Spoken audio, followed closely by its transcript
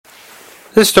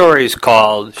This story is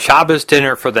called Shabbos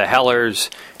Dinner for the Hellers.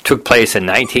 Took place in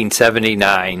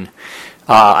 1979.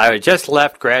 I had just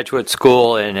left graduate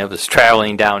school and I was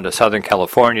traveling down to Southern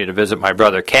California to visit my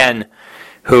brother Ken,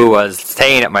 who was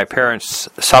staying at my parents'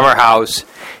 summer house.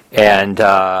 And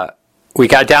we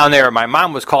got down there and my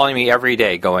mom was calling me every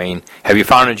day going, "Have you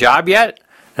found a job yet?"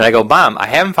 And I go, "Mom, I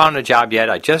haven't found a job yet.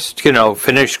 I just,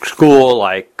 finished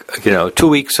school 2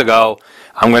 weeks ago.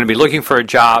 I'm going to be looking for a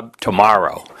job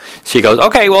tomorrow." She goes,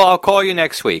 "Okay, well, I'll call you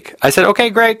next week." I said, "Okay,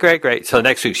 great. So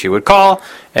next week she would call,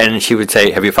 and she would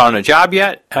say, "Have you found a job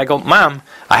yet?" And I go, "Mom,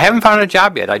 I haven't found a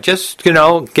job yet. I just, I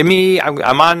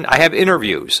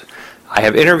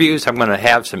have interviews. I'm going to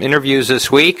have some interviews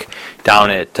this week down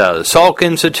at the Salk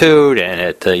Institute and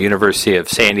at the University of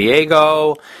San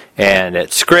Diego and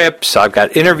at Scripps. I've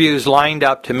got interviews lined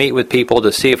up to meet with people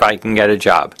to see if I can get a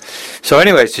job." So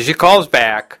anyway, so she calls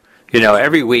back,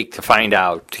 every week to find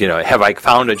out, have I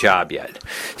found a job yet?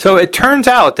 So it turns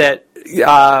out that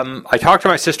I talked to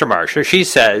my sister Marcia. She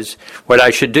says what I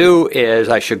should do is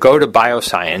I should go to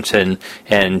Bioscience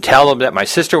and tell them that my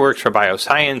sister works for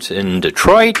Bioscience in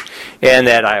Detroit and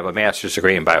that I have a master's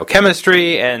degree in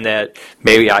biochemistry and that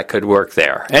maybe I could work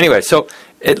there. Anyway, so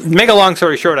make a long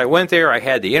story short, I went there, I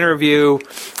had the interview,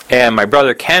 and my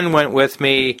brother Ken went with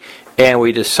me. And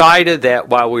we decided that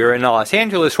while we were in Los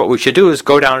Angeles, what we should do is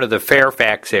go down to the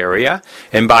Fairfax area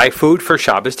and buy food for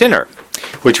Shabbos dinner,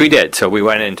 which we did. So we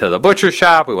went into the butcher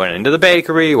shop, we went into the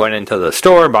bakery, went into the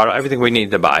store, bought everything we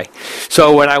needed to buy.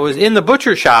 So when I was in the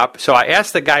butcher shop, so I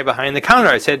asked the guy behind the counter,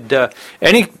 I said,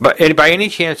 by any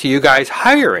chance are you guys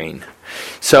hiring?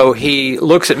 So he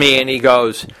looks at me and he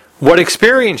goes, "What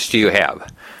experience do you have?"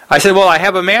 I said, "Well, I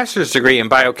have a master's degree in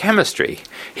biochemistry."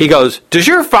 He goes, "Does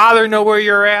your father know where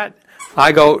you're at?"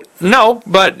 I go, "No,"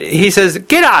 but he says,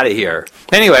 "Get out of here."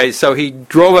 Anyway, so he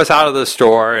drove us out of the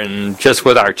store, and just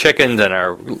with our chickens and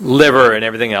our liver and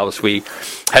everything else, we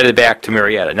headed back to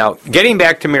Marietta. Now, getting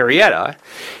back to Marietta,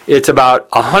 it's about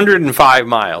 105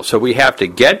 miles, so we have to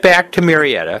get back to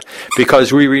Marietta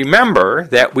because we remember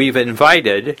that we've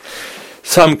invited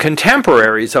some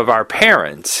contemporaries of our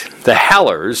parents, the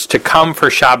Hellers, to come for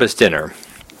Shabbos dinner.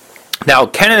 Now,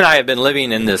 Ken and I have been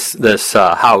living in this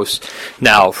house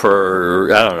now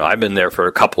for, I've been there for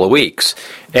a couple of weeks.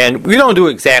 And we don't do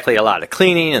exactly a lot of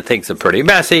cleaning, and things are pretty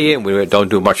messy, and we don't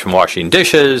do much from washing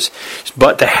dishes.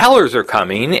 But the Hellers are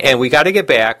coming, and we got to get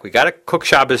back. We got to cook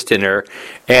Shabbos dinner,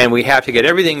 and we have to get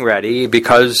everything ready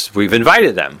because we've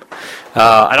invited them.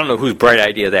 I don't know whose bright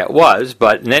idea that was,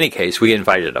 but in any case, we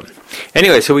invited them.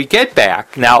 Anyway, so we get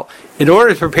back. Now, in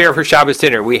order to prepare for Shabbos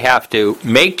dinner, we have to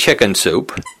make chicken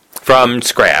soup from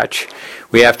scratch.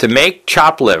 We have to make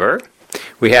chopped liver.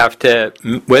 We have to,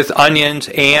 with onions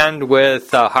and with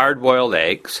hard-boiled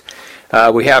eggs.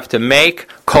 We have to make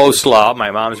coleslaw, my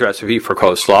mom's recipe for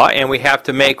coleslaw, and we have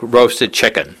to make roasted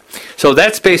chicken. So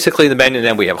that's basically the menu.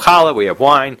 Then we have challah, we have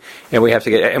wine, and we have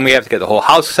to get the whole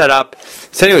house set up.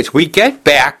 So anyways, we get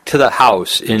back to the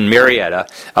house in Marietta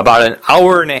about an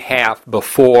hour and a half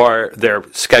before they're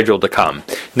scheduled to come.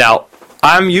 Now,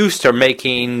 I'm used to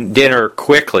making dinner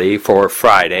quickly for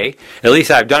Friday. At least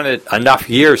I've done it enough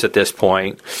years at this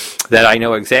point that I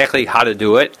know exactly how to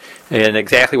do it and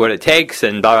exactly what it takes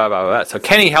and blah, blah, blah, blah. So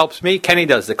Kenny helps me. Kenny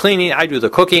does the cleaning. I do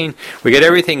the cooking. We get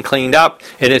everything cleaned up.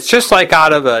 And it's just like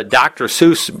out of a Dr.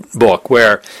 Seuss book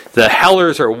where the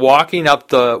Hellers are walking up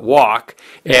the walk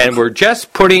and we're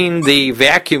just putting the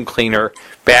vacuum cleaner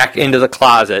back into the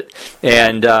closet.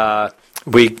 And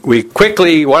we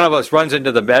quickly, one of us runs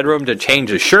into the bedroom to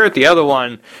change his shirt. The other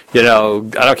one,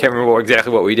 I can't remember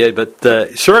exactly what we did,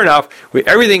 but sure enough,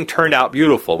 everything turned out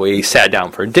beautiful. We sat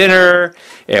down for dinner,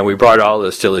 and we brought all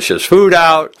this delicious food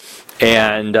out.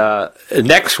 And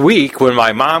next week, when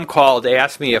my mom called to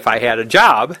ask me if I had a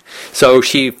job, so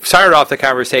she started off the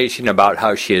conversation about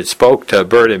how she had spoke to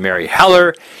Bert and Mary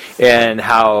Heller and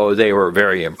how they were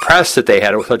very impressed that they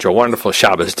had such a wonderful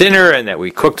Shabbos dinner and that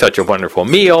we cooked such a wonderful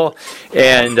meal.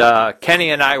 And Kenny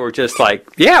and I were just like,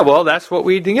 "Yeah, well, that's what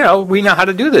we know how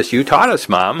to do this. You taught us,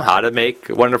 Mom, how to make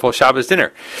a wonderful Shabbos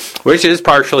dinner," which is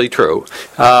partially true.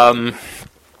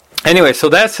 Anyway, so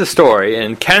that's the story,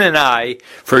 and Ken and I,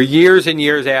 for years and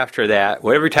years after that,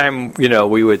 every time,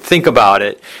 we would think about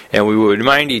it, and we would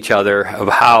remind each other of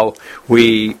how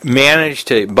we managed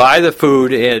to buy the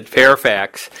food at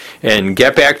Fairfax and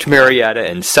get back to Marietta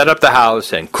and set up the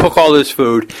house and cook all this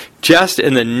food just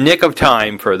in the nick of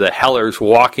time for the Hellers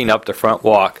walking up the front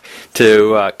walk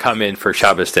to come in for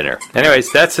Shabbos dinner.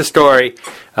 Anyways, that's the story.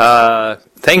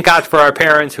 Thank God for our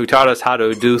parents who taught us how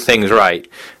to do things right.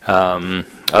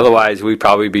 Otherwise, we'd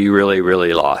probably be really,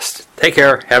 really lost. Take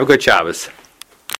care. Have a good Shabbos.